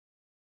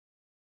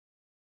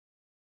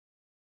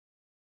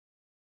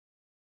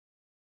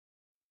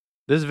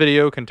This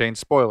video contains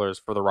spoilers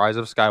for The Rise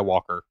of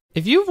Skywalker.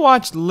 If you've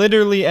watched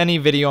literally any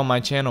video on my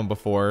channel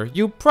before,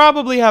 you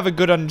probably have a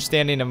good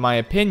understanding of my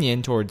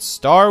opinion towards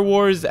Star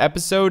Wars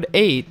Episode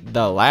 8,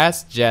 The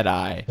Last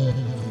Jedi.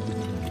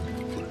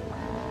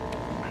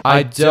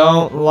 I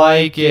don't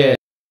like it.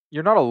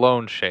 You're not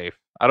alone, Shafe.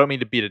 I don't mean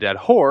to beat a dead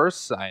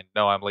horse, I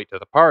know I'm late to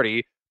the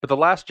party, but The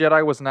Last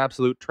Jedi was an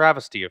absolute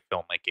travesty of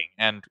filmmaking,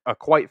 and a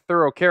quite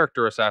thorough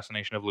character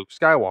assassination of Luke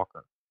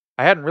Skywalker.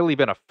 I hadn't really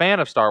been a fan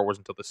of Star Wars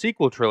until the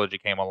sequel trilogy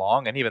came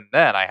along, and even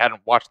then I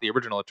hadn't watched the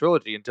original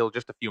trilogy until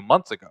just a few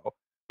months ago.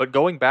 But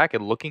going back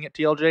and looking at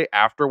TLJ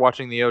after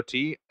watching the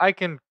OT, I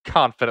can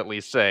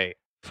confidently say,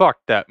 fuck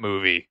that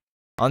movie.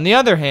 On the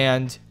other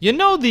hand, you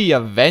know the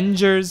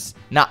Avengers?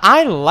 Now,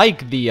 I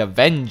like the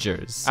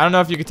Avengers. I don't know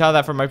if you could tell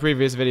that from my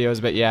previous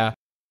videos, but yeah.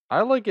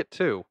 I like it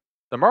too.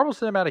 The Marvel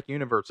Cinematic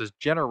Universe is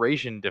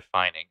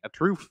generation-defining, a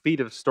true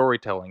feat of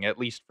storytelling, at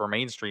least for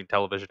mainstream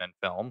television and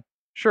film.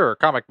 Sure,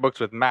 comic books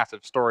with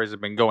massive stories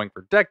have been going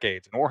for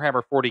decades, and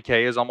Warhammer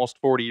 40k is almost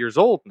 40 years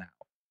old now.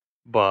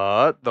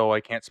 But, though I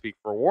can't speak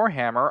for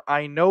Warhammer,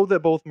 I know that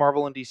both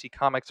Marvel and DC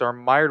Comics are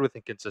mired with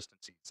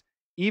inconsistencies.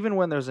 Even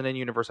when there's an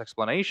in-universe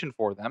explanation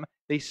for them,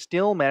 they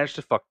still manage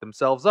to fuck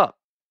themselves up.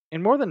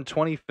 In more than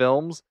 20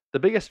 films, the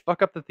biggest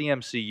fuck-up that the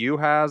MCU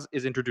has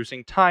is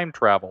introducing time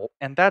travel,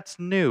 and that's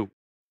new.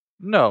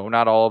 No,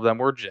 not all of them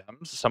were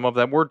gems, some of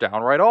them were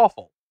downright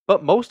awful.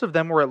 But most of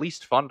them were at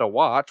least fun to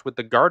watch, with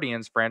the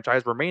Guardians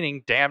franchise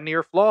remaining damn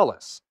near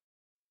flawless.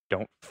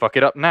 Don't fuck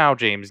it up now,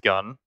 James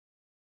Gunn.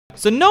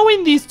 So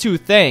knowing these two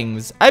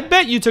things, I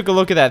bet you took a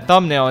look at that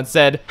thumbnail and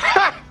said,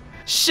 "Ha!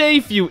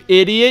 Shafe, you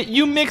idiot,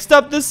 you mixed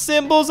up the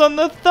symbols on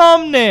the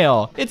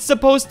thumbnail. It's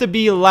supposed to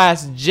be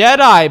Last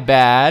Jedi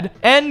bad,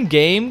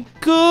 Endgame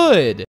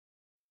good."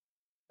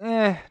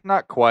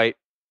 Not quite.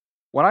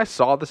 When I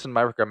saw this in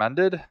my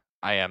recommended,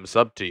 I am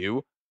sub to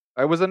you,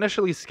 I was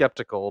initially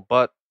skeptical,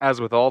 but as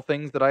with all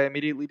things that I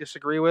immediately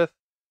disagree with,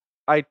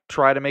 I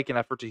try to make an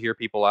effort to hear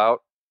people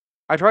out.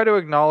 I try to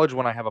acknowledge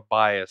when I have a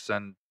bias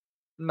and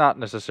not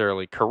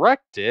necessarily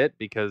correct it,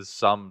 because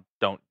some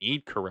don't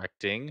need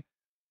correcting,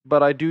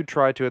 but I do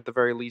try to at the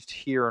very least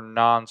hear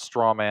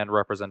non-strawman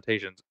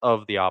representations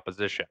of the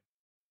opposition.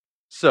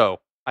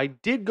 So, I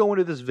did go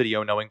into this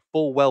video knowing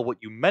full well what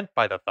you meant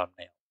by the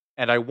thumbnail,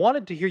 and I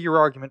wanted to hear your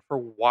argument for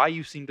why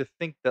you seem to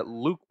think that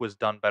Luke was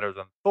done better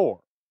than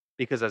Thor.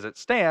 Because as it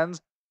stands,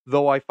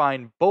 though I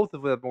find both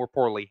of them were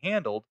poorly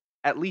handled,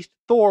 at least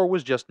Thor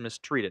was just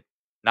mistreated,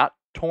 not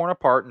torn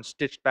apart and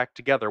stitched back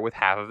together with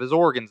half of his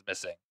organs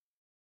missing.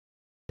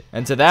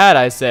 And to that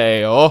I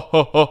say, oh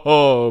ho ho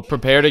ho,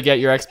 prepare to get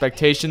your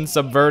expectations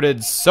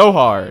subverted so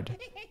hard.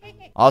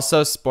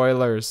 Also,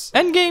 spoilers.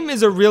 Endgame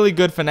is a really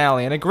good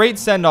finale and a great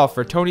send-off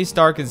for Tony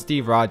Stark and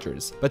Steve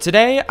Rogers. But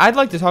today, I'd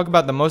like to talk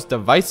about the most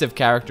divisive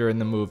character in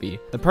the movie.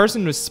 The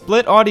person who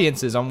split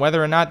audiences on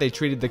whether or not they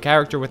treated the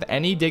character with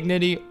any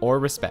dignity or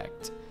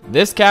respect.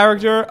 This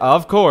character,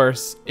 of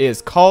course,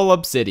 is Cull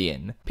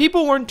Obsidian.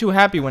 People weren't too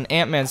happy when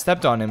Ant-Man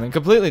stepped on him and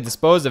completely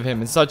disposed of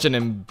him in such an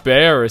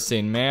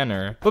embarrassing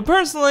manner. But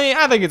personally,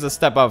 I think it's a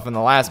step up from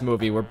the last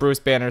movie where Bruce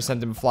Banner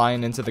sent him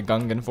flying into the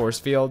Gungan force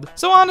field.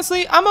 So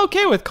honestly, I'm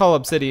okay with Cull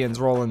Obsidian's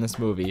role in this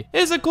movie.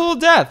 It's a cool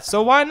death,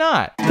 so why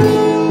not?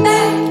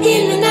 Back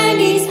in the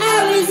 90s,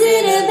 I was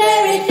in a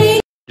very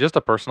deep... Just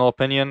a personal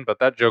opinion, but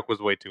that joke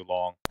was way too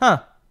long.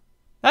 Huh.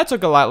 That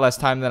took a lot less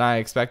time than I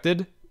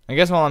expected. I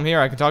guess while I'm here,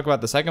 I can talk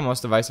about the second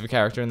most divisive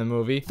character in the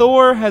movie.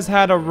 Thor has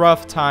had a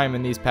rough time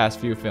in these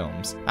past few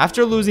films.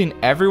 After losing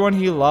everyone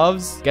he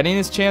loves, getting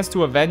his chance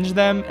to avenge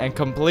them, and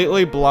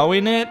completely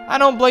blowing it, I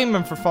don't blame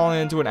him for falling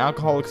into an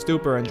alcoholic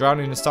stupor and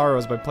drowning his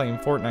sorrows by playing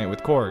Fortnite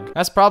with Korg.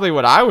 That's probably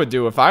what I would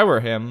do if I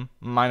were him,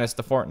 minus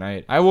the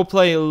Fortnite. I will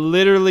play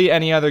literally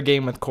any other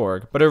game with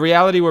Korg, but a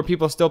reality where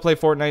people still play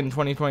Fortnite in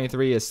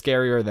 2023 is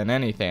scarier than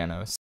any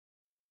Thanos.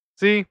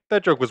 See,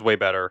 that joke was way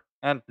better,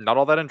 and not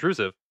all that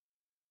intrusive.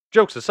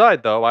 Jokes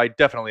aside, though, I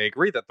definitely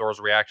agree that Thor's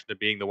reaction to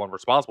being the one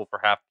responsible for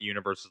half the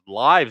universe's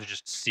lives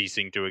just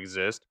ceasing to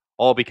exist,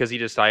 all because he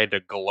decided to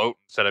gloat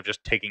instead of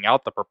just taking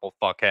out the purple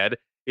fuckhead,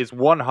 is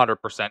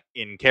 100%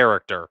 in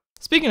character.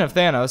 Speaking of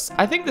Thanos,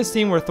 I think the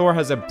scene where Thor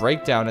has a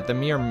breakdown at the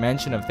mere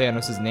mention of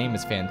Thanos' name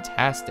is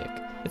fantastic.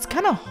 It's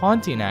kind of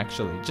haunting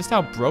actually, just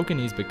how broken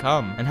he's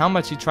become, and how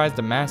much he tries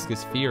to mask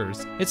his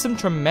fears. It's some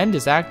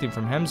tremendous acting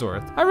from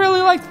Hemsworth. I really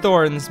liked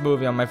Thor in this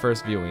movie on my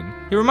first viewing.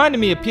 He reminded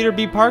me of Peter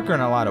B. Parker in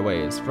a lot of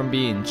ways, from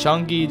being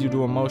chunky due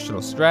to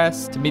emotional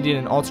stress, to meeting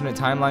an alternate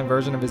timeline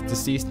version of his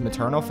deceased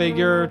maternal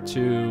figure,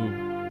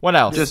 to... what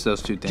else? Just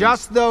those two things.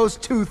 Just those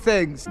two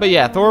things. But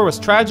yeah, Thor was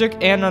tragic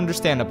and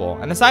understandable,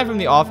 and aside from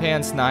the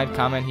offhand snide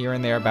comment here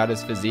and there about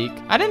his physique,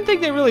 I didn't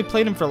think they really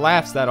played him for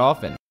laughs that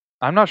often.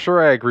 I'm not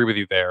sure I agree with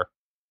you there.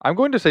 I'm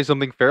going to say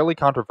something fairly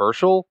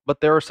controversial,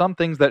 but there are some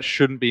things that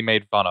shouldn't be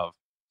made fun of.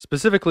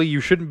 Specifically,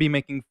 you shouldn't be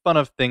making fun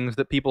of things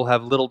that people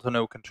have little to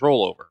no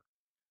control over.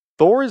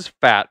 Thor is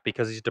fat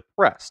because he's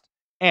depressed,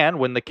 and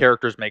when the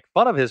characters make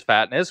fun of his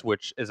fatness,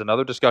 which is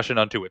another discussion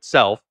unto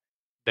itself,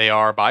 they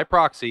are, by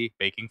proxy,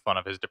 making fun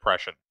of his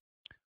depression.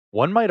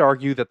 One might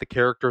argue that the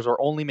characters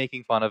are only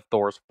making fun of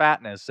Thor's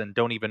fatness and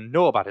don't even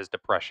know about his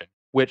depression,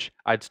 which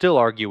I'd still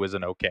argue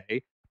isn't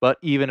okay, but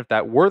even if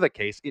that were the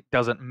case, it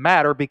doesn't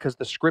matter because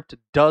the script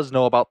does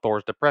know about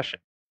Thor's depression.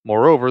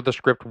 Moreover, the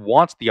script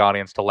wants the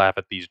audience to laugh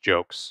at these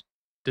jokes.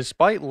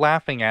 Despite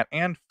laughing at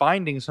and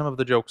finding some of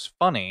the jokes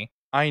funny,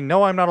 I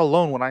know I'm not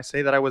alone when I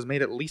say that I was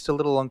made at least a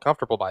little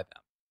uncomfortable by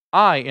them.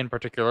 I, in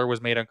particular,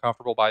 was made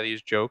uncomfortable by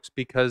these jokes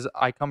because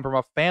I come from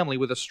a family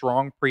with a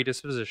strong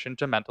predisposition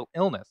to mental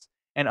illness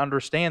and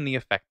understand the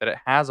effect that it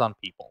has on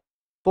people.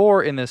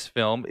 Thor in this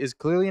film is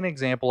clearly an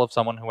example of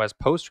someone who has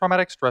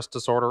post-traumatic stress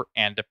disorder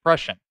and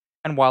depression.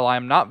 And while I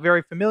am not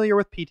very familiar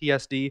with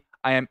PTSD,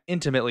 I am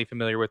intimately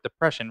familiar with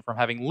depression from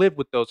having lived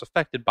with those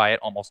affected by it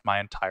almost my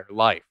entire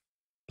life.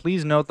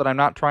 Please note that I'm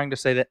not trying to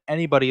say that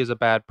anybody is a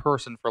bad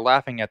person for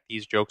laughing at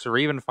these jokes or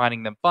even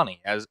finding them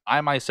funny, as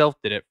I myself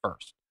did at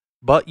first.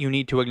 But you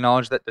need to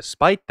acknowledge that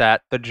despite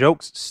that, the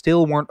jokes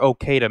still weren't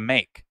okay to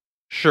make.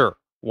 Sure,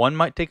 one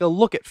might take a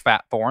look at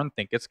Fat Thor and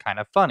think it's kind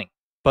of funny,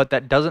 but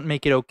that doesn't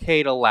make it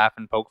okay to laugh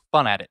and poke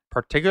fun at it,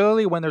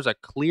 particularly when there's a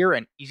clear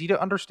and easy to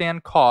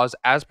understand cause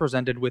as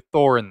presented with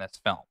Thor in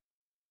this film.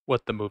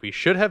 What the movie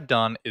should have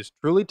done is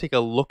truly take a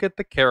look at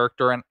the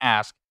character and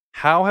ask,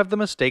 how have the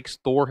mistakes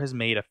Thor has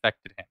made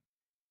affected him?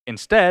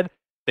 Instead,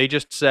 they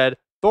just said,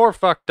 Thor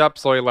fucked up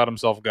so he let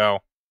himself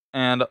go.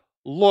 And,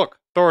 look,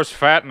 Thor's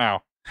fat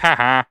now.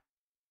 Haha.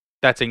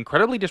 That's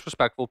incredibly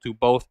disrespectful to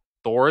both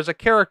Thor as a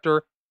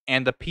character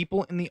and the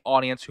people in the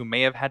audience who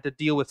may have had to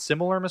deal with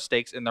similar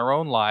mistakes in their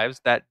own lives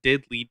that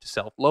did lead to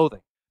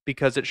self-loathing,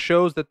 because it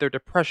shows that their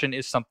depression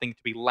is something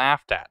to be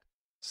laughed at.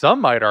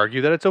 Some might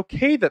argue that it's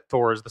okay that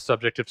Thor is the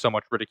subject of so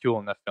much ridicule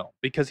in this film,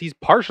 because he's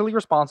partially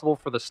responsible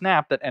for the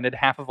snap that ended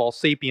half of all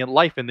sapient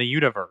life in the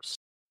universe.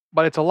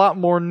 But it's a lot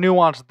more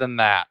nuanced than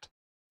that.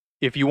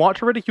 If you want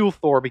to ridicule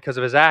Thor because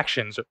of his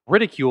actions,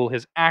 ridicule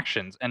his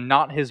actions and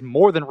not his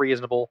more than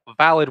reasonable,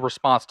 valid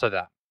response to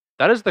them.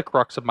 That is the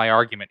crux of my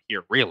argument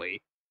here,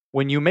 really.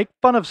 When you make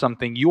fun of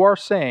something, you are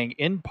saying,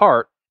 in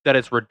part, that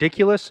it's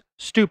ridiculous,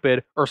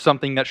 stupid, or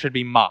something that should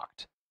be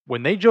mocked.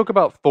 When they joke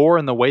about Thor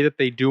in the way that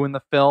they do in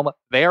the film,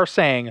 they are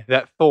saying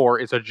that Thor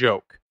is a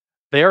joke.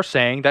 They are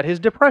saying that his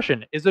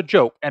depression is a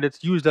joke and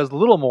it's used as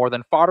little more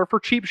than fodder for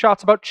cheap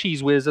shots about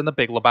Cheese Whiz and the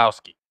Big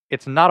Lebowski.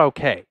 It's not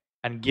okay.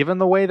 And given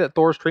the way that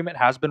Thor's treatment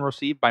has been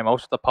received by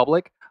most of the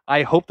public,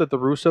 I hope that the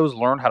Russos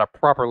learn how to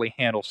properly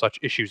handle such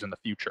issues in the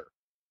future.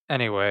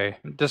 Anyway,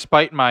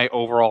 despite my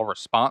overall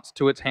response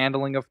to its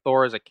handling of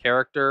Thor as a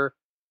character,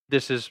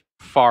 this is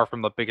far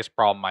from the biggest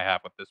problem I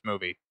have with this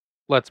movie.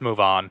 Let's move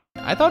on.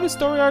 I thought his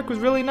story arc was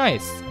really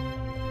nice.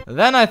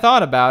 Then I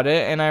thought about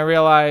it and I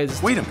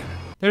realized, Wait a minute.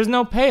 there's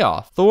no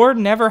payoff. Thor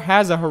never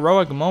has a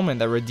heroic moment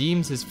that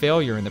redeems his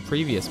failure in the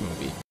previous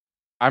movie.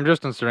 I'm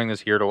just inserting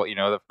this here to let you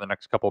know that for the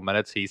next couple of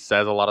minutes, he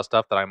says a lot of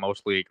stuff that I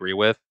mostly agree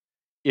with.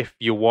 If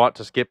you want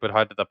to skip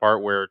ahead to the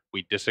part where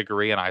we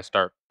disagree and I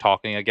start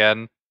talking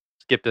again,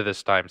 skip to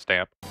this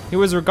timestamp. He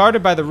was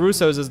regarded by the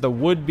Russos as the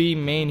would-be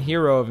main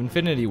hero of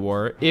Infinity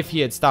War if he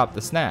had stopped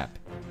the snap.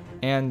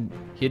 And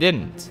he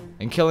didn't.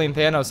 And killing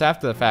Thanos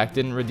after the fact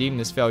didn't redeem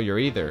this failure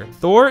either.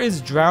 Thor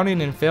is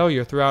drowning in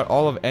failure throughout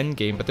all of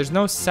Endgame, but there's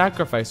no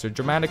sacrifice or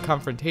dramatic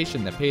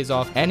confrontation that pays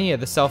off any of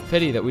the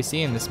self-pity that we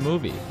see in this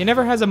movie. He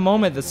never has a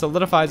moment that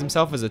solidifies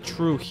himself as a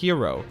true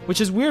hero,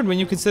 which is weird when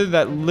you consider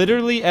that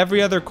literally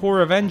every other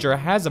core Avenger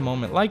has a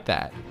moment like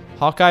that.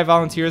 Hawkeye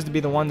volunteers to be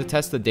the one to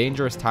test the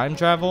dangerous time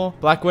travel.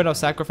 Black Widow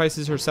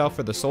sacrifices herself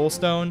for the Soul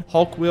Stone.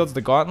 Hulk wields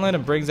the gauntlet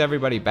and brings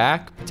everybody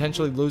back,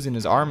 potentially losing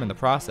his arm in the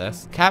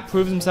process. Cap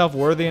proves himself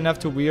worthy enough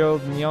to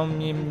wield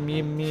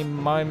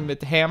the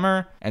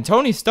hammer. And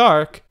Tony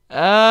Stark,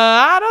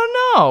 I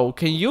don't know.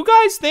 Can you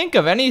guys think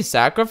of any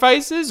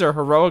sacrifices or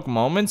heroic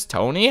moments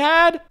Tony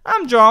had?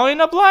 I'm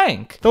drawing a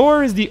blank.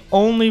 Thor is the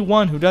only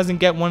one who doesn't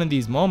get one of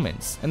these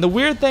moments. And the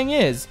weird thing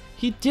is,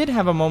 he did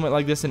have a moment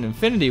like this in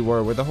Infinity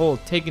War with the whole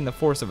taking the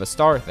force of a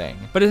star thing,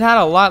 but it had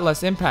a lot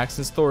less impact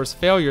since Thor's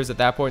failures at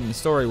that point in the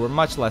story were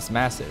much less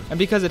massive, and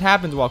because it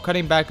happened while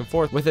cutting back and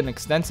forth with an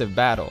extensive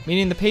battle,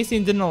 meaning the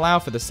pacing didn't allow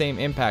for the same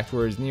impact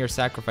where his near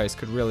sacrifice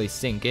could really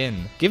sink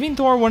in. Giving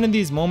Thor one of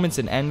these moments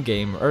in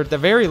Endgame, or at the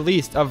very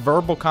least a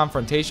verbal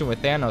confrontation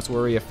with Thanos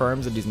where he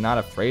affirms that he's not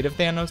afraid of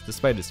Thanos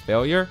despite his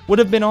failure, would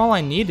have been all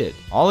I needed.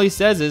 All he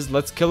says is,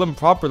 let's kill him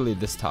properly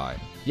this time.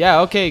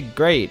 Yeah, okay,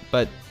 great,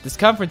 but this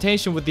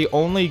confrontation with the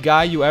only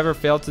guy you ever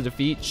failed to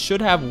defeat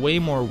should have way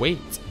more weight.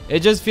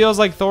 It just feels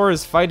like Thor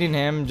is fighting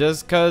him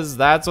just cause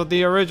that's what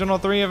the original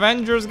 3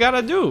 Avengers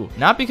gotta do.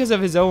 Not because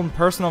of his own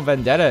personal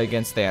vendetta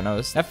against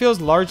Thanos. That feels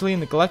largely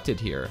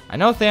neglected here. I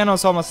know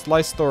Thanos almost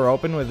sliced Thor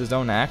open with his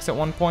own axe at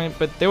one point,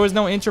 but there was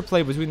no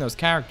interplay between those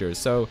characters,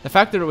 so the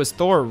fact that it was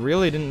Thor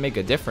really didn't make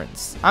a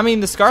difference. I mean,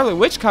 the Scarlet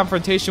Witch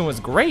confrontation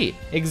was great.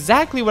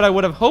 Exactly what I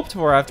would have hoped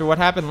for after what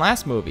happened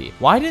last movie.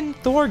 Why didn't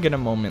Thor get a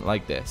moment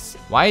like this?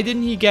 Why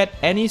didn't he get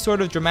any sort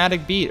of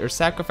dramatic beat or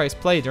sacrifice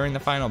play during the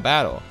final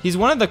battle? He's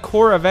one of the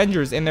core Avengers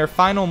Avengers in their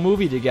final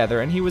movie together,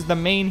 and he was the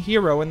main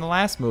hero in the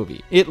last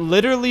movie. It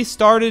literally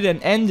started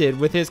and ended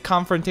with his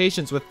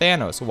confrontations with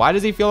Thanos. Why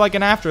does he feel like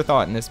an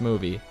afterthought in this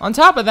movie? On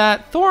top of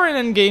that, Thor in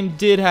Endgame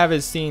did have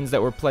his scenes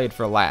that were played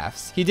for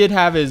laughs. He did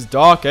have his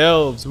Dark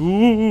Elves,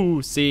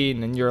 ooh,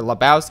 scene, and your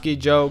Lebowski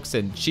jokes,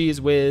 and Cheese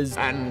Whiz,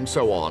 and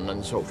so on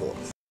and so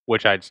forth.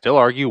 Which I'd still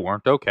argue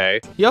weren't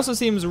okay. He also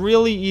seems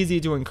really easy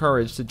to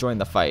encourage to join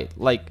the fight.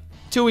 Like,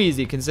 too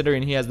easy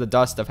considering he has the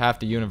dust of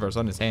half the universe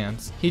on his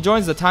hands. He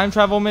joins the time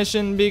travel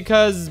mission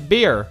because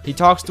beer. He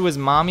talks to his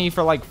mommy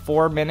for like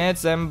 4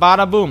 minutes and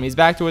bada boom, he's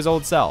back to his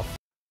old self.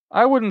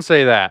 I wouldn't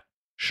say that.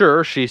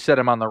 Sure, she set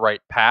him on the right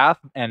path,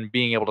 and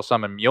being able to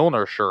summon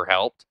Mjolnir sure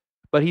helped,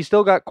 but he's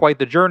still got quite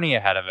the journey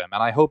ahead of him,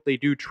 and I hope they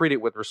do treat it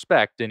with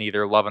respect in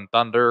either Love and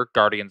Thunder,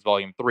 Guardians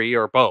Volume 3,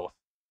 or both.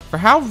 For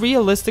how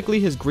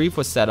realistically his grief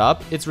was set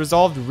up, it's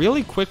resolved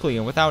really quickly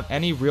and without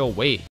any real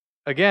weight.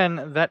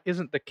 Again, that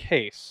isn't the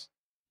case.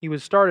 He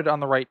was started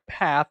on the right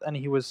path, and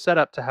he was set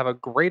up to have a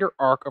greater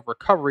arc of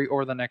recovery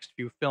over the next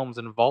few films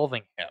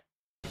involving him.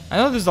 I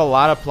know there's a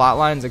lot of plot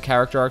lines and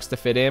character arcs to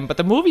fit in, but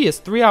the movie is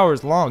 3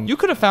 hours long. You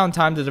could have found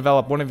time to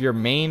develop one of your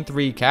main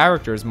 3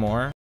 characters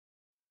more.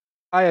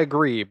 I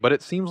agree, but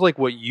it seems like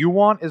what you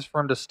want is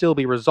for him to still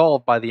be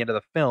resolved by the end of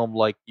the film,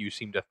 like you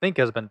seem to think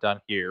has been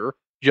done here,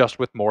 just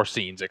with more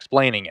scenes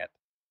explaining it.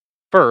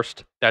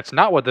 First, that's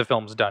not what the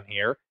film's done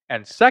here,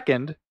 and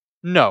second,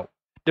 no.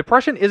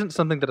 Depression isn't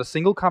something that a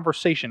single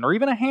conversation or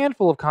even a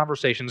handful of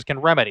conversations can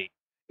remedy.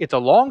 It's a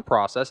long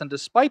process, and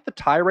despite the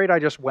tirade I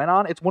just went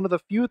on, it's one of the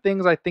few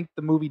things I think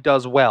the movie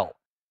does well.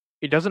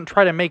 It doesn't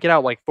try to make it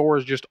out like Thor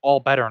is just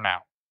all better now.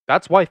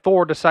 That's why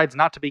Thor decides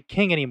not to be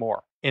king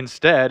anymore.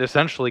 Instead,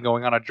 essentially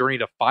going on a journey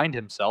to find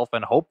himself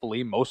and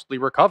hopefully mostly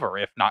recover,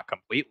 if not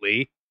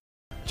completely.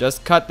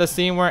 Just cut the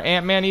scene where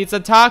Ant-Man eats a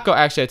taco.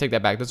 Actually, I take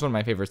that back. That's one of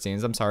my favorite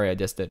scenes. I'm sorry I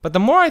dissed it. But the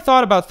more I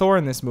thought about Thor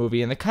in this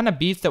movie and the kind of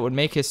beats that would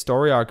make his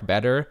story arc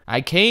better,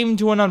 I came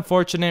to an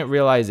unfortunate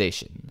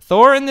realization.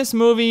 Thor in this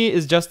movie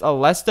is just a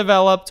less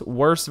developed,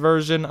 worse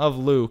version of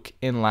Luke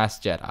in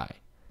Last Jedi.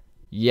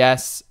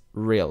 Yes,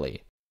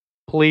 really.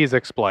 Please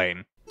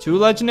explain. 2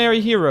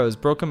 legendary heroes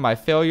broken by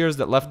failures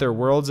that left their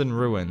worlds in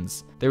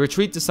ruins. They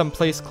retreat to some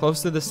place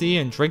close to the sea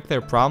and drink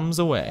their problems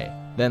away.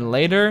 Then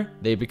later,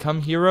 they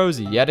become heroes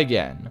yet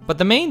again. But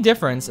the main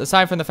difference,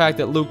 aside from the fact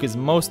that Luke is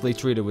mostly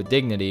treated with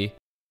dignity,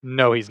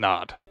 No, he's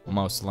not.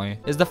 mostly,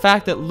 is the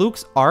fact that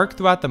Luke's arc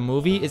throughout the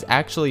movie is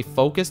actually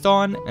focused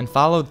on and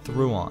followed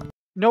through on.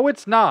 No,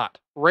 it's not.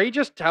 Rey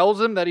just tells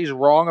him that he's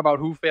wrong about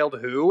who failed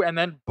who, and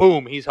then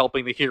boom, he's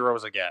helping the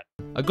heroes again.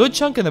 A good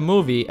chunk of the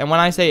movie, and when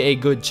I say a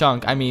good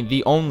chunk, I mean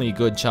the only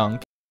good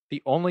chunk.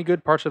 The only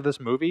good parts of this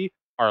movie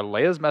are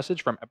Leia's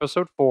message from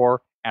episode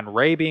 4 and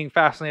Rey being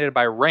fascinated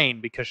by rain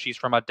because she's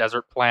from a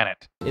desert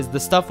planet. Is the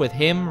stuff with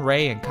him,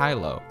 Rey, and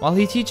Kylo. While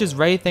he teaches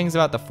Rey things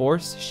about the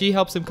Force, she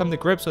helps him come to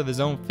grips with his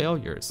own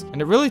failures.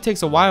 And it really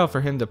takes a while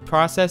for him to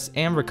process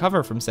and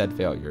recover from said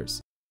failures.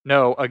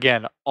 No,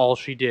 again, all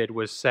she did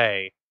was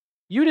say,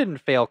 "You didn't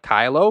fail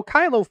Kylo,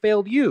 Kylo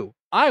failed you.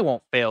 I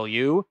won't fail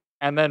you."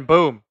 And then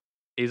boom,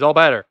 he's all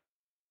better.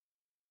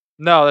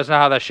 No, that's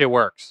not how that shit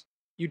works.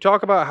 You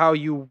talk about how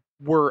you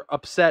were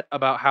upset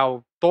about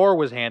how Thor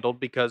was handled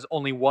because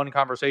only one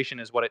conversation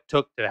is what it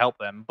took to help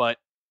them, but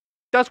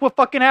that's what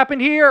fucking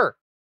happened here.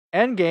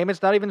 Endgame,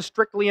 it's not even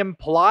strictly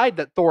implied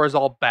that Thor is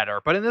all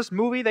better, but in this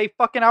movie, they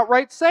fucking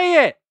outright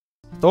say it.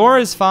 Thor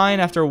is fine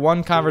after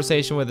one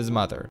conversation with his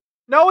mother.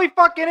 No, he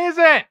fucking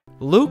isn't.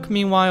 Luke,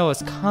 meanwhile,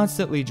 is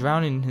constantly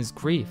drowning in his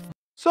grief.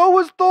 So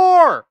was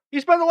Thor. He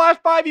spent the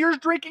last 5 years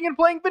drinking and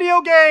playing video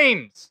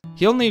games.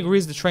 He only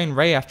agrees to train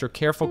Rey after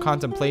careful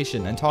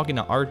contemplation and talking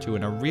to R2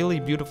 in a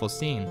really beautiful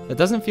scene that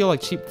doesn't feel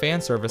like cheap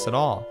fan service at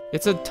all.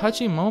 It's a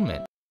touching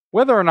moment.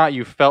 Whether or not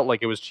you felt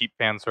like it was cheap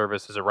fan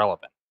service is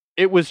irrelevant.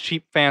 It was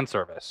cheap fan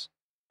service.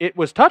 It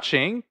was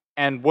touching,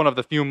 and one of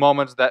the few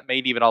moments that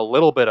made even a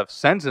little bit of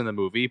sense in the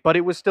movie, but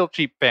it was still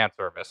cheap fan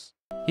service.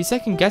 He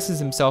second guesses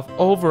himself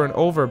over and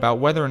over about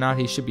whether or not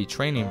he should be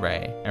training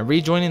Rey, and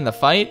rejoining the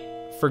fight?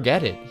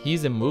 Forget it,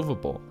 he's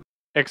immovable.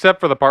 Except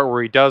for the part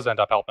where he does end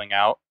up helping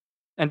out.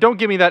 And don't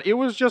give me that it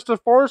was just a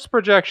force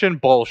projection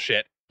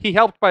bullshit. He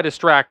helped by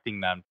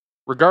distracting them.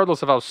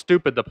 Regardless of how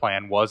stupid the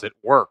plan was, it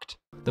worked.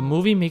 The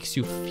movie makes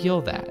you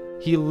feel that.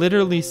 He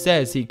literally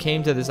says he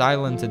came to this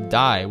island to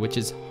die, which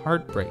is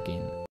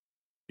heartbreaking.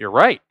 You're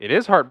right, it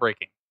is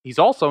heartbreaking. He's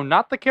also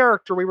not the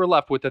character we were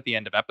left with at the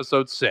end of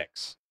episode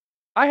 6.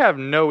 I have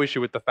no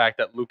issue with the fact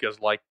that Luke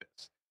is like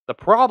this. The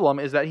problem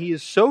is that he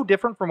is so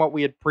different from what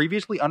we had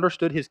previously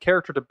understood his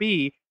character to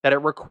be that it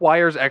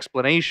requires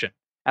explanation.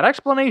 An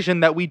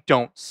explanation that we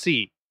don't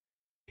see.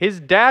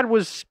 His dad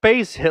was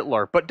Space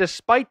Hitler, but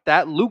despite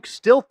that, Luke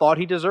still thought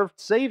he deserved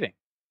saving.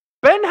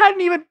 Ben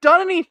hadn't even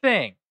done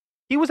anything!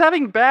 He was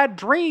having bad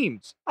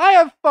dreams. I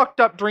have fucked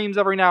up dreams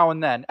every now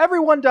and then.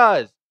 Everyone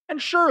does.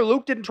 And sure,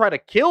 Luke didn't try to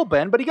kill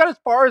Ben, but he got as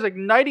far as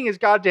igniting his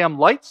goddamn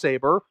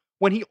lightsaber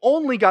when he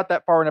only got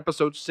that far in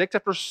episode 6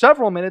 after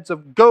several minutes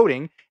of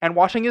goading and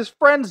watching his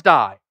friends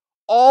die.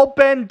 All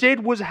Ben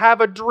did was have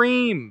a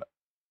dream.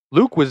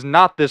 Luke was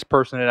not this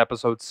person in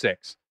episode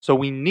 6, so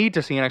we need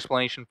to see an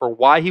explanation for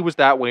why he was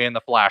that way in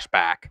the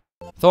flashback.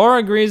 Thor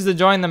agrees to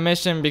join the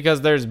mission because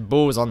there's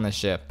booze on the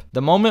ship.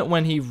 The moment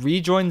when he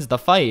rejoins the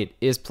fight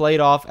is played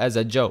off as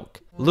a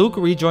joke. Luke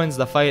rejoins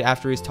the fight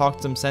after he's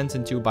talked some sense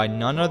into by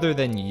none other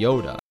than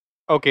Yoda.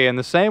 Okay, in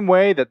the same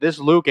way that this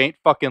Luke ain't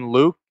fucking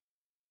Luke,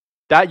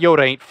 that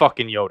Yoda ain't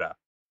fucking Yoda.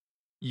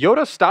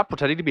 Yoda stopped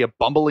pretending to be a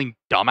bumbling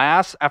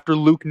dumbass after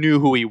Luke knew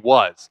who he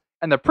was,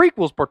 and the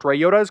prequels portray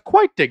Yoda as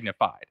quite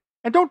dignified.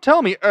 And don't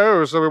tell me,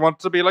 oh, so we want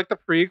to be like the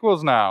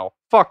prequels now.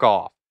 Fuck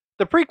off.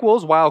 The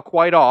prequels, while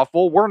quite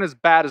awful, weren't as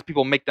bad as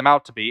people make them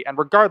out to be, and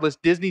regardless,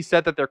 Disney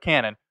said that they're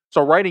canon,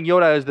 so writing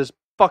Yoda as this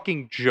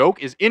fucking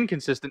joke is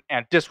inconsistent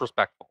and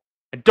disrespectful.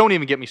 And don't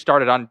even get me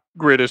started on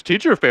greatest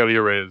teacher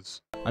failure is.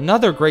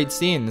 Another great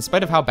scene, in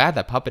spite of how bad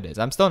that puppet is.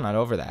 I'm still not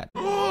over that.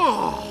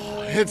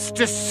 Oh, it's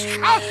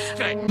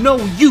disgusting! No,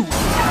 you!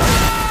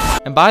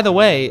 And by the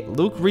way,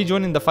 Luke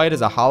rejoining the fight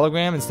as a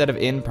hologram instead of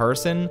in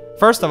person.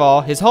 First of all,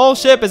 his whole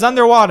ship is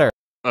underwater.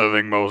 I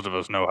think most of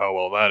us know how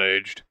well that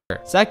aged.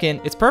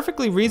 Second, it's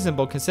perfectly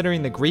reasonable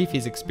considering the grief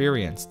he's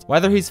experienced.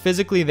 Whether he's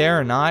physically there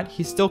or not,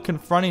 he's still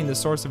confronting the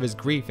source of his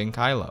grief in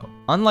Kylo.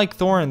 Unlike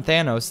Thor and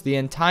Thanos, the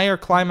entire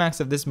climax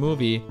of this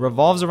movie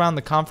revolves around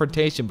the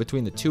confrontation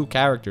between the two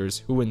characters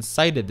who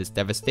incited this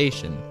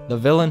devastation. The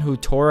villain who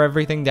tore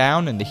everything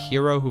down and the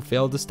hero who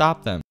failed to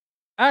stop them.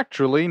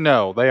 Actually,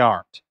 no, they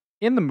aren't.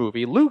 In the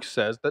movie, Luke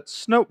says that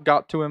Snoke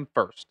got to him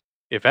first.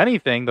 If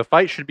anything, the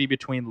fight should be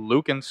between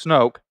Luke and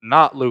Snoke,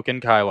 not Luke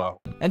and Kylo.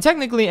 And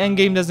technically,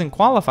 Endgame doesn't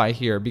qualify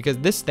here because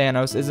this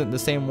Thanos isn't the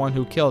same one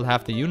who killed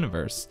half the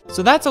universe.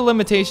 So that's a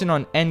limitation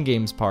on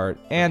Endgame's part,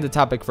 and a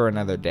topic for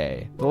another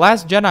day. The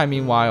Last Jedi,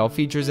 meanwhile,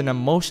 features an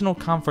emotional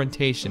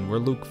confrontation where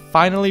Luke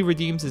finally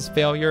redeems his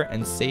failure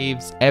and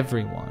saves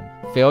everyone.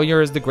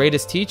 Failure is the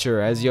greatest teacher,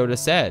 as Yoda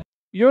said.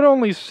 Yoda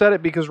only said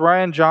it because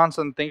Rian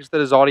Johnson thinks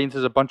that his audience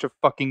is a bunch of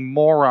fucking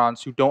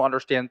morons who don't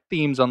understand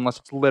themes unless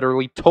it's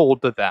literally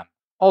told to them.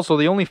 Also,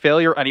 the only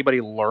failure anybody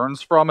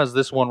learns from is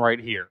this one right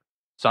here.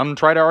 Some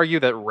try to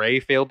argue that Rey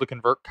failed to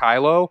convert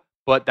Kylo,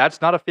 but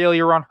that's not a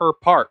failure on her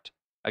part.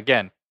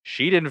 Again,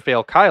 she didn't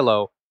fail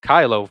Kylo,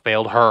 Kylo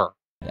failed her.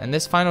 And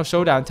this final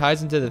showdown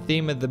ties into the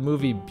theme of the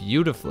movie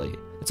beautifully.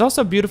 It's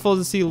also beautiful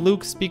to see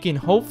Luke speaking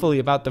hopefully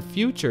about the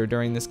future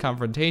during this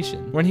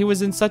confrontation, when he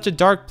was in such a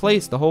dark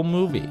place the whole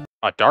movie.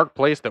 A dark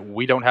place that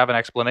we don't have an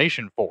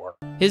explanation for.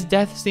 His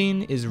death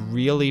scene is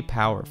really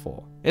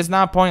powerful. It's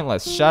not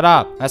pointless, shut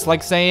up. That's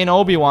like saying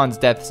Obi-Wan's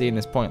death scene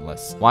is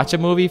pointless. Watch a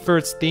movie for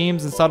its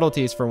themes and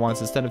subtleties for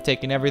once instead of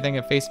taking everything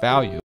at face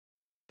value.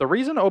 The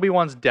reason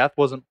Obi-Wan's death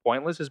wasn't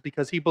pointless is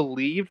because he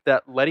believed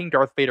that letting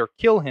Darth Vader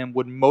kill him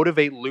would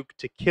motivate Luke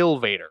to kill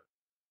Vader.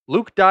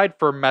 Luke died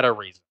for meta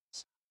reasons.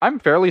 I'm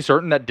fairly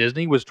certain that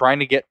Disney was trying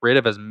to get rid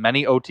of as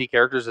many OT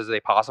characters as they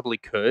possibly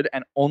could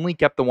and only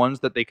kept the ones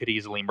that they could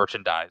easily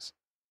merchandise.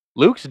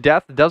 Luke's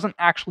death doesn't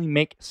actually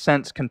make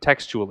sense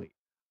contextually.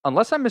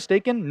 Unless I'm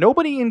mistaken,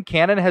 nobody in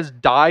canon has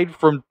died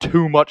from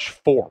too much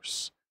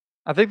force.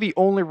 I think the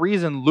only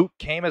reason Luke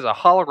came as a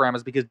hologram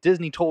is because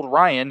Disney told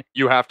Ryan,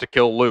 you have to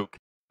kill Luke.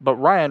 But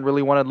Ryan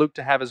really wanted Luke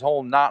to have his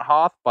whole not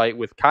Hoth fight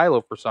with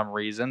Kylo for some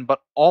reason,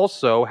 but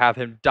also have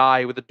him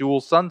die with a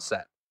dual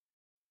sunset.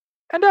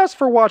 And as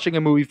for watching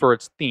a movie for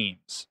its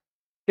themes,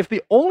 if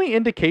the only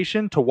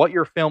indication to what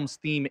your film's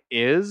theme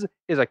is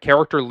a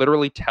character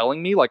literally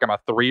telling me like I'm a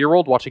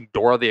 3-year-old watching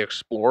Dora the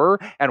Explorer,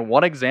 and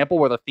one example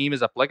where the theme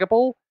is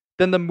applicable,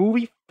 then the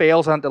movie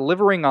fails on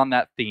delivering on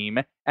that theme,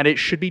 and it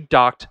should be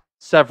docked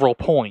several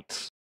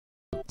points.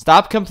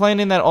 Stop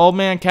complaining that Old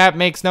Man Cap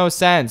makes no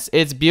sense.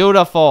 It's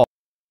beautiful.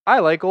 I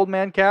like Old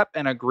Man Cap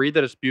and agree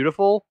that it's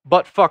beautiful,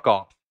 but fuck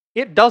off.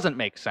 It doesn't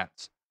make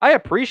sense. I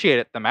appreciate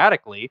it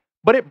thematically,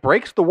 but it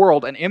breaks the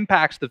world and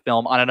impacts the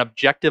film on an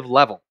objective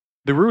level.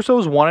 The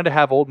Russos wanted to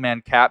have Old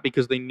Man Cap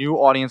because they knew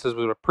audiences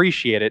would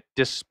appreciate it,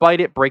 despite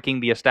it breaking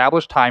the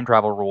established time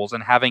travel rules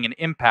and having an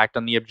impact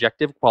on the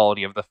objective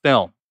quality of the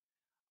film.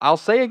 I'll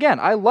say again,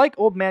 I like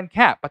Old Man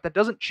Cap, but that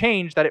doesn't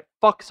change that it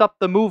fucks up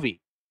the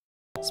movie.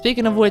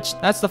 Speaking of which,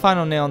 that's the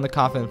final nail in the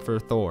coffin for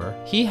Thor.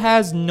 He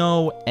has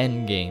no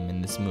endgame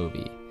in this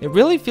movie. It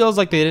really feels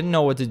like they didn't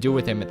know what to do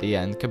with him at the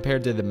end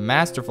compared to the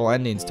masterful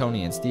endings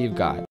Tony and Steve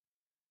got.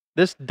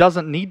 This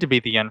doesn't need to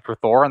be the end for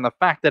Thor, and the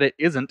fact that it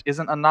isn't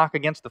a knock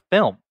against the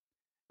film.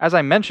 As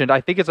I mentioned,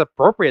 I think it's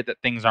appropriate that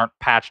things aren't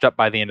patched up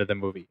by the end of the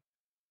movie.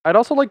 I'd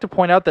also like to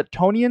point out that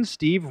Tony and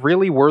Steve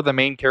really were the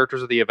main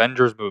characters of the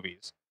Avengers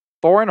movies.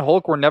 Thor and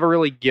Hulk were never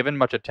really given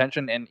much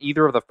attention in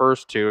either of the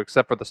first two,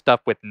 except for the stuff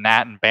with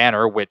Nat and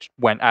Banner, which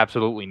went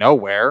absolutely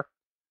nowhere.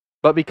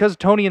 But because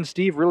Tony and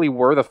Steve really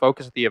were the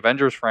focus of the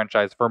Avengers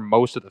franchise for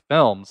most of the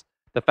films,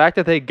 the fact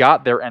that they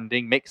got their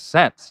ending makes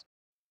sense.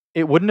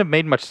 It wouldn't have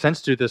made much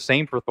sense to do the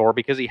same for Thor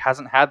because he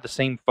hasn't had the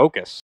same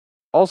focus.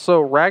 Also,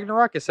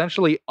 Ragnarok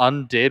essentially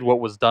undid what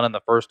was done in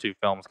the first two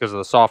films because of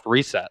the soft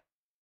reset.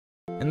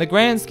 In the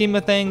grand scheme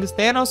of things,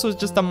 Thanos was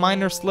just a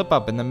minor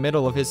slip-up in the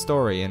middle of his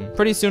story, and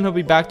pretty soon he'll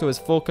be back to his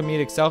full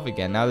comedic self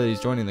again now that he's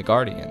joining the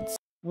Guardians.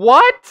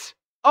 What?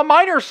 A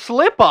minor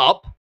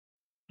slip-up?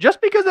 Just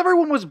because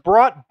everyone was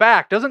brought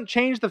back doesn't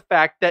change the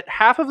fact that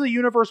half of the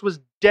universe was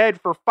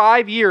dead for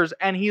 5 years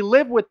and he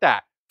lived with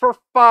that for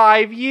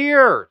 5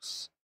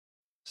 years.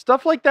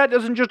 Stuff like that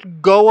doesn't just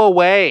go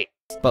away.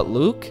 But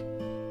Luke,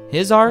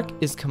 his arc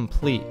is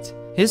complete.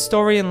 His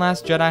story in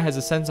Last Jedi has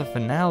a sense of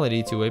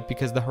finality to it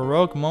because the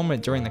heroic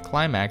moment during the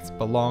climax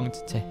belonged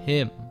to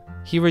him.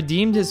 He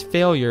redeemed his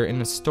failure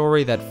in a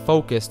story that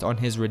focused on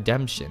his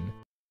redemption.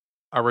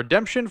 A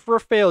redemption for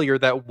a failure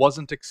that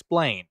wasn't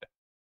explained.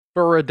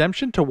 For a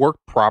redemption to work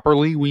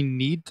properly, we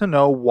need to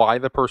know why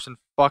the person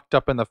fucked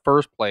up in the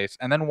first place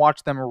and then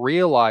watch them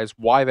realize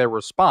why their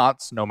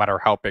response, no matter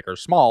how big or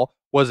small,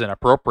 was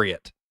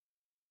inappropriate.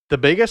 The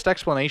biggest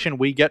explanation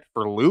we get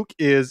for Luke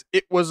is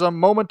it was a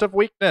moment of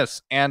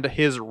weakness, and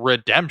his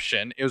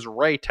redemption is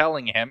Rey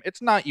telling him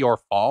it's not your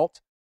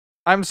fault.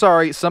 I'm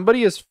sorry,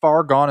 somebody as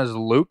far gone as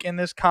Luke in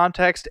this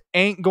context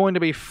ain't going to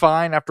be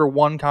fine after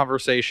one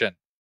conversation.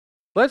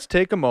 Let's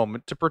take a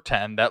moment to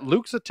pretend that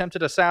Luke's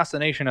attempted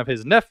assassination of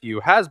his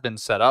nephew has been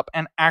set up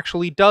and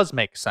actually does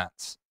make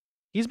sense.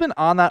 He's been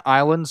on that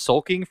island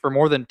sulking for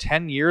more than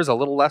 10 years, a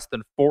little less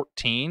than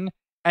 14,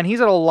 and he's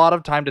had a lot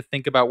of time to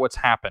think about what's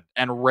happened,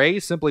 and Rey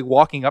simply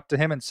walking up to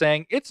him and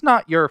saying, "It's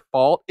not your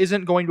fault,"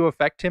 isn't going to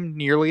affect him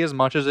nearly as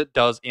much as it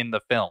does in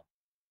the film.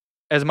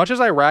 As much as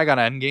I rag on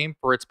Endgame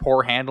for its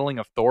poor handling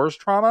of Thor's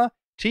trauma,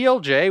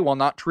 TLJ, while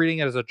not treating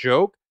it as a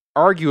joke,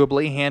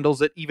 arguably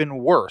handles it even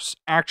worse,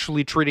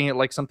 actually treating it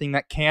like something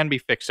that can be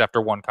fixed after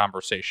one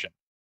conversation.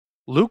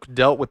 Luke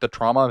dealt with the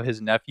trauma of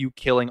his nephew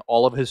killing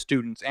all of his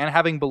students and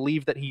having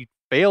believed that he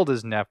failed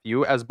his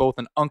nephew as both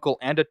an uncle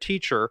and a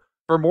teacher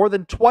for more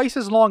than twice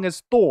as long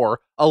as Thor,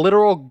 a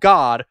literal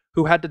god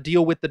who had to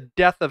deal with the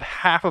death of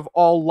half of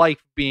all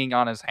life being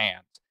on his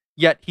hands.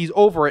 Yet he's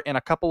over it in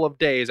a couple of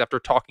days after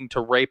talking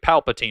to Rey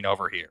Palpatine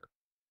over here.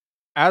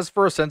 As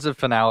for a sense of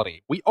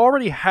finality, we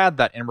already had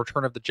that in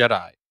Return of the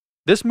Jedi.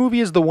 This movie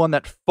is the one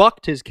that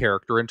fucked his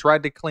character and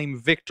tried to claim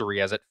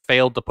victory as it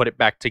failed to put it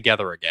back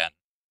together again.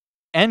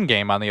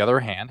 Endgame, on the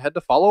other hand, had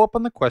to follow up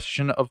on the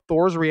question of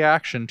Thor's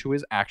reaction to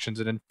his actions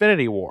in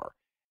Infinity War,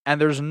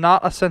 and there's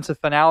not a sense of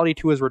finality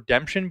to his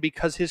redemption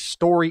because his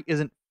story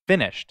isn't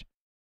finished.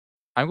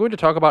 I'm going to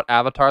talk about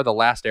Avatar: The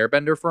Last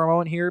Airbender for a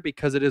moment here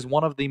because it is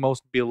one of the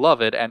most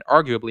beloved and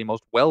arguably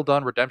most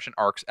well-done redemption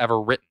arcs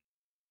ever written.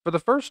 For the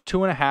first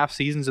 2.5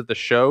 seasons of the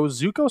show,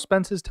 Zuko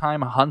spends his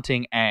time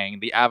hunting Aang,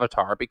 the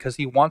Avatar, because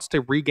he wants to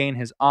regain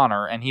his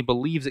honor and he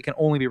believes it can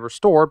only be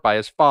restored by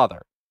his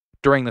father.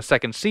 During the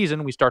second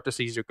season, we start to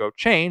see Zuko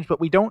change, but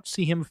we don't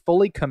see him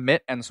fully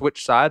commit and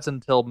switch sides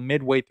until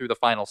midway through the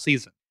final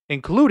season,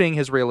 including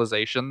his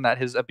realization that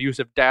his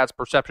abusive dad's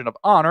perception of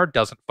honor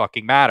doesn't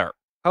fucking matter.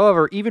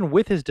 However, even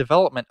with his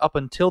development up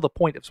until the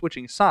point of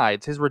switching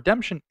sides, his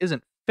redemption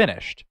isn't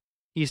finished.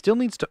 He still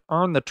needs to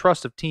earn the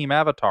trust of Team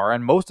Avatar,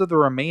 and most of the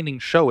remaining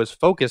show is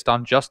focused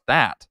on just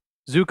that.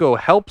 Zuko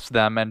helps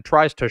them and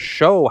tries to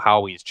show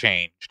how he's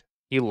changed.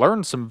 He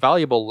learns some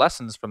valuable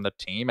lessons from the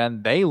team,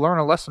 and they learn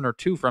a lesson or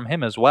two from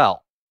him as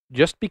well.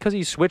 Just because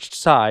he switched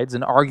sides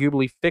and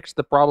arguably fixed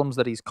the problems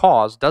that he's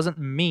caused doesn't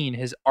mean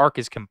his arc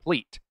is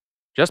complete.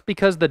 Just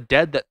because the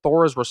dead that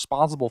Thor is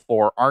responsible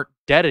for aren't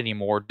dead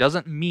anymore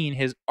doesn't mean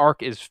his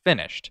arc is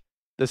finished.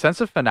 The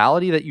sense of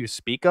finality that you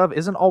speak of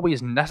isn't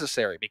always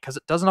necessary because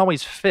it doesn't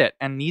always fit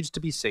and needs to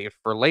be saved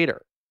for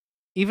later.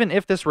 Even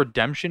if this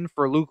redemption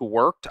for Luke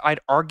worked, I'd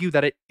argue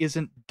that it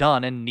isn't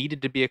done and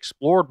needed to be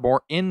explored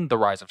more in The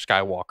Rise of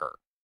Skywalker.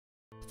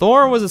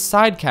 Thor was a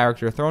side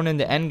character thrown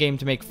into Endgame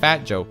to make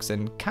fat jokes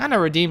and kinda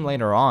redeemed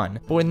later on,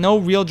 but with no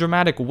real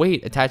dramatic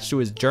weight attached to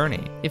his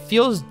journey. It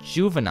feels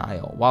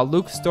juvenile, while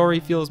Luke's story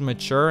feels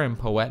mature and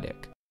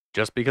poetic.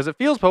 Just because it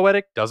feels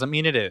poetic doesn't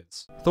mean it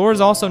is. Thor is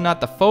also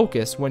not the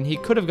focus when he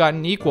could have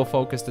gotten equal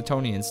focus to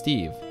Tony and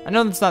Steve. I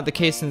know that's not the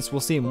case since we'll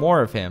see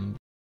more of him.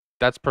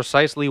 That's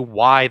precisely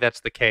why that's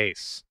the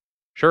case.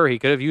 Sure, he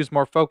could have used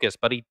more focus,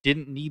 but he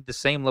didn't need the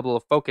same level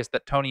of focus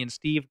that Tony and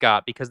Steve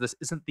got because this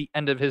isn't the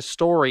end of his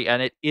story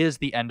and it is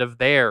the end of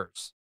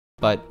theirs.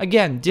 But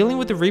again, dealing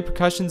with the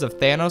repercussions of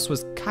Thanos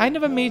was kind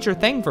of a major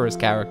thing for his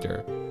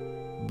character.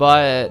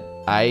 But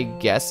I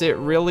guess it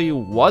really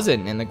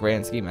wasn't in the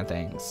grand scheme of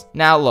things.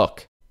 Now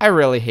look, I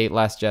really hate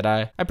Last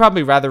Jedi. I'd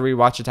probably rather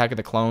rewatch Attack of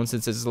the Clones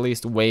since it's at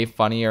least way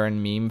funnier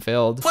and meme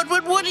filled. What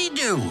would Woody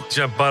do?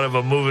 Jump out of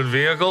a moving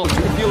vehicle?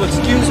 If you'll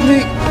excuse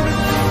me.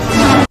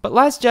 But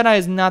Last Jedi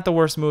is not the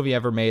worst movie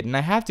ever made, and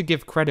I have to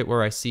give credit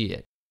where I see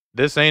it.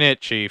 This ain't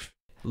it, Chief.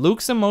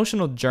 Luke's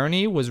emotional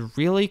journey was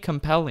really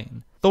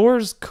compelling.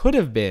 Thor's could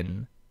have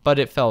been, but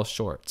it fell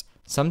short.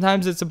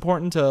 Sometimes it's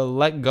important to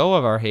let go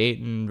of our hate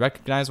and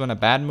recognize when a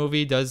bad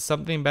movie does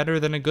something better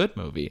than a good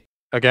movie.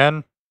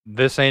 Again,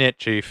 this ain't it,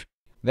 Chief.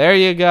 There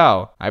you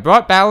go. I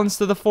brought balance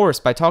to the Force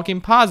by talking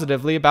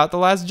positively about The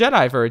Last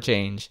Jedi for a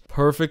change.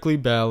 Perfectly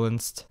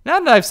balanced. Now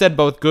that I've said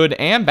both good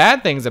and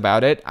bad things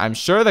about it, I'm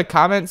sure the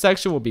comment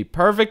section will be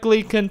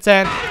perfectly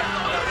content.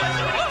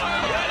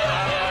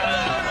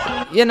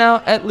 You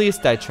know, at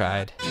least I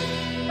tried.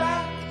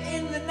 Back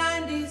in the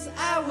 90s,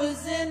 I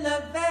was in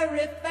a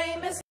very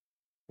famous.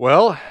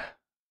 Well,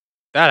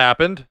 that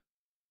happened.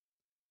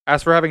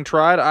 As for having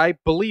tried, I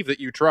believe that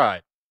you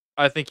tried.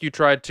 I think you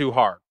tried too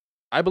hard.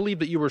 I believe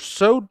that you were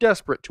so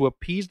desperate to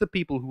appease the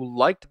people who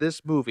liked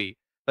this movie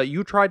that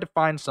you tried to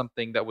find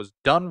something that was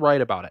done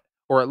right about it,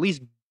 or at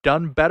least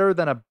done better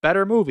than a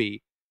better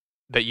movie,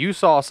 that you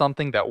saw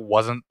something that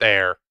wasn't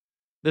there.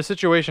 This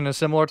situation is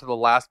similar to the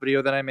last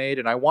video that I made,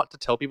 and I want to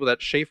tell people that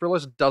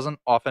Schaffrillas doesn't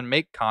often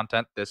make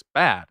content this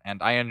bad,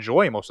 and I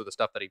enjoy most of the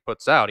stuff that he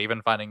puts out,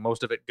 even finding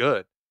most of it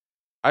good.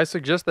 I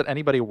suggest that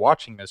anybody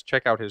watching this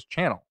check out his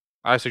channel.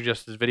 I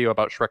suggest his video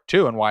about Shrek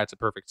 2 and why it's a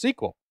perfect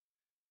sequel.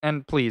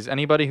 And please,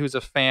 anybody who's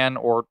a fan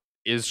or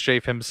is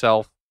Schaff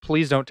himself,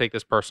 please don't take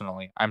this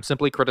personally. I'm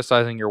simply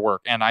criticizing your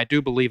work, and I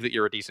do believe that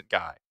you're a decent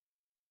guy.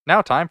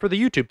 Now time for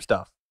the YouTube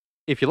stuff.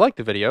 If you like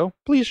the video,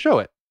 please show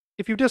it.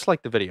 If you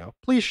dislike the video,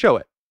 please show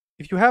it.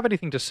 If you have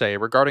anything to say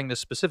regarding this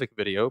specific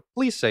video,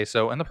 please say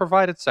so in the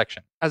provided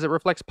section, as it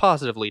reflects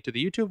positively to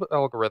the YouTube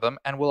algorithm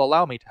and will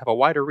allow me to have a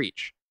wider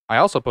reach. I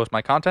also post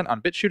my content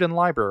on BitChute and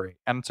Library,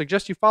 and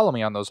suggest you follow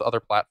me on those other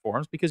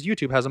platforms because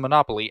YouTube has a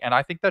monopoly and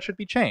I think that should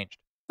be changed.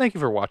 Thank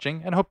you for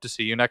watching, and hope to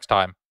see you next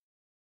time.